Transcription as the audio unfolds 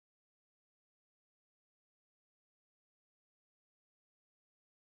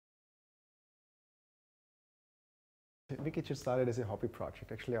Wikitude started as a hobby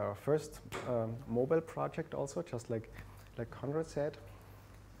project, actually our first mobile project also, just like Conrad said.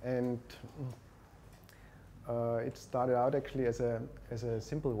 And it started out actually as a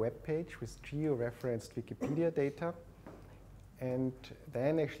simple web page with geo-referenced Wikipedia data. And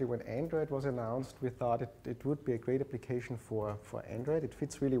then actually when Android was announced, we thought it would be a great application for Android. It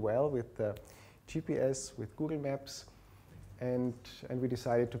fits really well with GPS, with Google Maps. And we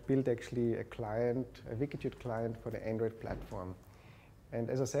decided to build actually a client, a Wikitude client for the Android platform. And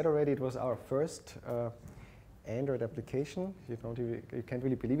as I said already, it was our first Android application. You can't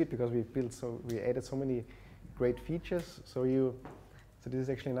really believe it because we added so many great features. So this is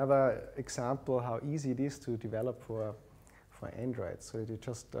actually another example how easy it is to develop for Android. So you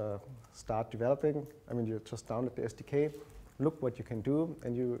just start developing. I mean, you just download the SDK, look what you can do,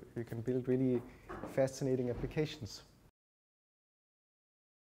 and you can build really fascinating applications.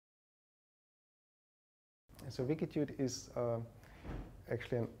 So Wikitude is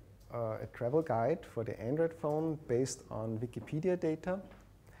actually a travel guide for the Android phone based on Wikipedia data,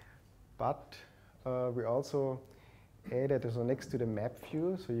 but we also added, so next to the map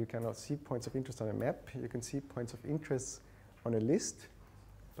view, so you cannot see points of interest on a map, you can see points of interest on a list.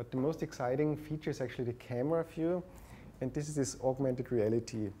 But the most exciting feature is actually the camera view, and this is this augmented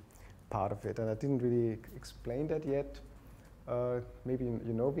reality part of it. And I didn't really explain that yet. Maybe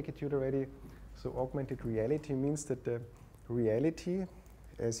you know Wikitude already. So augmented reality means that the reality,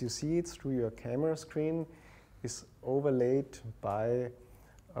 as you see it through your camera screen, is overlaid by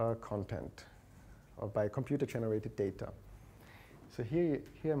content or by computer-generated data. So here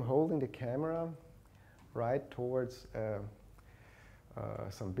I'm holding the camera right towards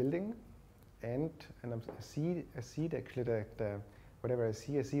some building, and I see actually whatever I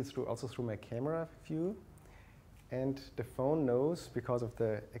see it also through my camera view, and the phone knows, because of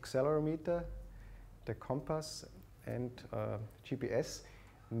the accelerometer, the compass, and GPS,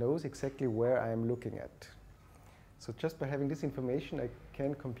 knows exactly where I am looking at. So just by having this information, I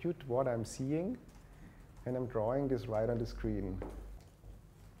can compute what I'm seeing, and I'm drawing this right on the screen.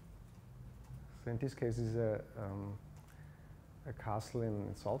 So in this case, this is a castle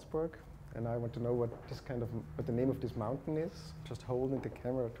in Salzburg, and I want to know what the name of this mountain is. Just holding the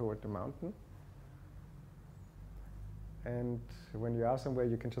camera toward the mountain. And when you are somewhere,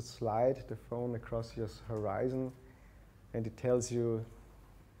 you can just slide the phone across your horizon, and it tells you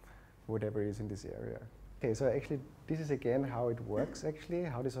whatever is in this area. Okay, so actually, this is again how it works, actually,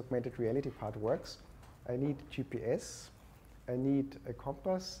 how this augmented reality part works. I need GPS, I need a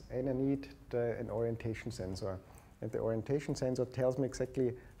compass, and I need an orientation sensor. And the orientation sensor tells me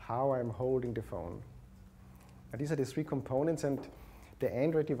exactly how I'm holding the phone. And these are the three components, and the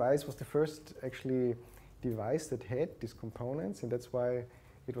Android device was the first actually device that had these components, and that's why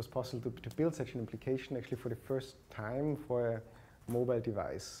it was possible to build such an application actually for the first time for a mobile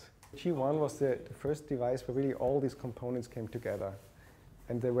device. G1 was the first device where really all these components came together,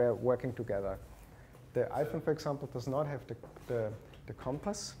 and they were working together. The iPhone, for example, does not have the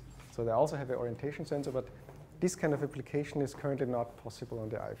compass, so they also have an orientation sensor, but this kind of application is currently not possible on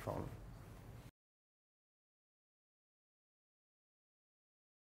the iPhone.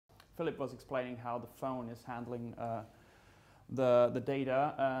 Philip was explaining how the phone is handling the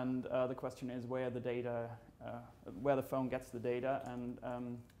data, and the question is where the phone gets the data. And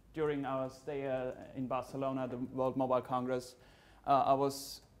during our stay in Barcelona, the World Mobile Congress, I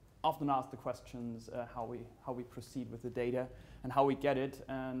was often asked the questions how we proceed with the data and how we get it,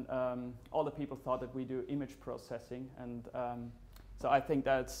 and all the people thought that we do image processing, and so I think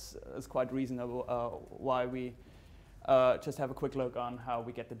that's quite reasonable why we just have a quick look on how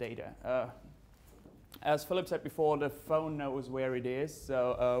we get the data. As Philip said before, the phone knows where it is,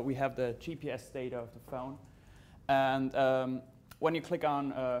 so we have the GPS data of the phone, and when you click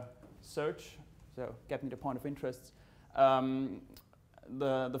on search, so get me the point of interest,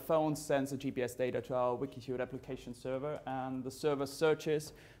 the phone sends the GPS data to our Wikitude application server, and the server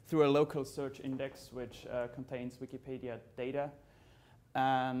searches through a local search index which contains Wikipedia data,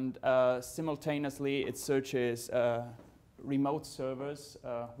 and simultaneously it searches remote servers.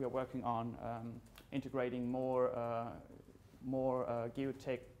 We are working on integrating more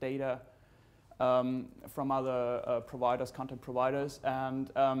geotech data from other providers, content providers,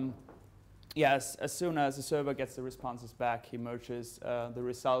 and yes, as soon as the server gets the responses back, he merges the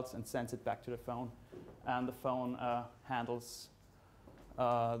results and sends it back to the phone, and the phone handles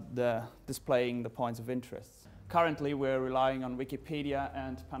the displaying the points of interest. Currently, we're relying on Wikipedia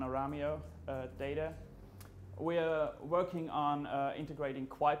and Panoramio data. We're working on integrating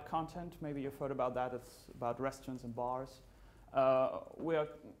quiet content. Maybe you've heard about that. It's about restaurants and bars. We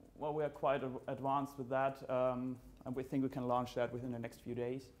are quite advanced with that. and we think we can launch that within the next few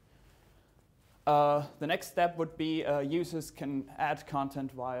days. The next step would be users can add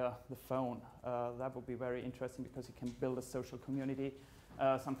content via the phone. That would be very interesting because you can build a social community,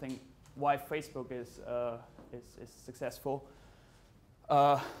 something why Facebook is successful.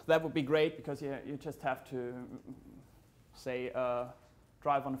 That would be great because you just have to say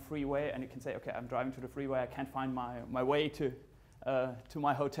drive on a freeway, and you can say, okay, I'm driving to the freeway, I can't find my way to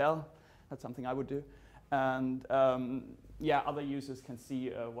my hotel. That's something I would do. And yeah, other users can see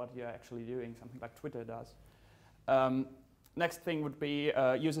what you're actually doing, something like Twitter does. Next thing would be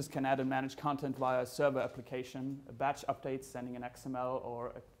users can add and manage content via a server application, batch updates, sending an XML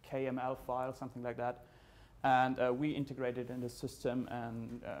or a KML file, something like that. And we integrate it in the system,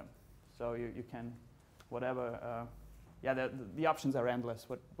 and so you can, whatever, yeah, the options are endless,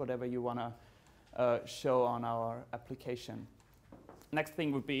 whatever you want to show on our application. Next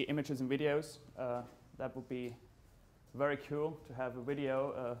thing would be images and videos. That would be very cool to have a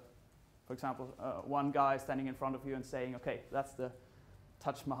video, for example, one guy standing in front of you and saying, okay, that's the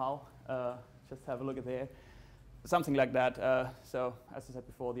Taj Mahal, just have a look at there. Something like that. So, as I said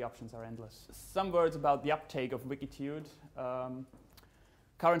before, the options are endless. Some words about the uptake of Wikitude.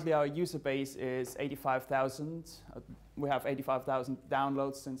 Currently, our user base is 85,000. We have 85,000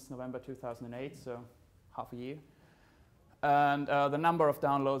 downloads since November 2008, so half a year. And the number of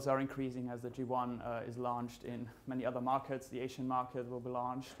downloads are increasing as the G1 is launched in many other markets. The Asian market will be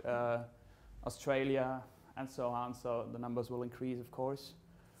launched, Australia, and so on. So the numbers will increase, of course.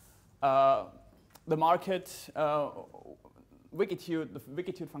 The market, Wikitude, the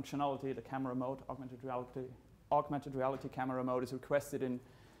Wikitude functionality, the camera mode, augmented reality camera mode is requested in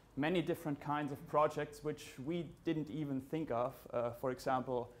many different kinds of projects which we didn't even think of. For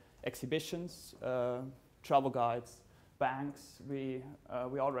example, exhibitions, travel guides, banks. We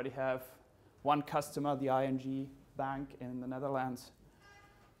already have one customer, the ING bank in the Netherlands,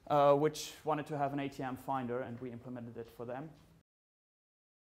 which wanted to have an ATM finder, and we implemented it for them.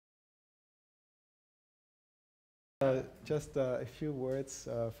 Just a few words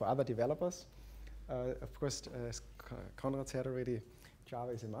for other developers. Of course, as Konrad said already,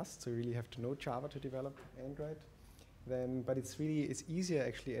 Java is a must, so you really have to know Java to develop Android. But it's easier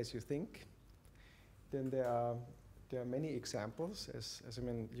actually as you think. Then there are many examples. As I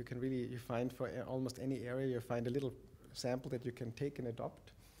mean, you find for almost any area, you find a little sample that you can take and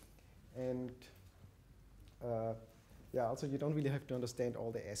adopt. And yeah, also you don't really have to understand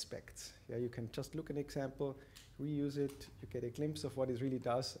all the aspects. Yeah, you can just look at an example, reuse it, you get a glimpse of what it really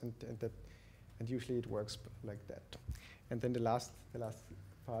does, and usually it works like that. And then the last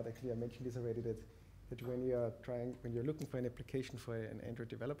part, actually I mentioned this already, that when you're looking for an application for an Android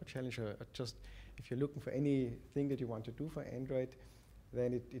developer challenge, or just if you're looking for anything that you want to do for Android,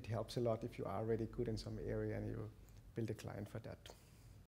 then it helps a lot if you are already good in some area and you build a client for that.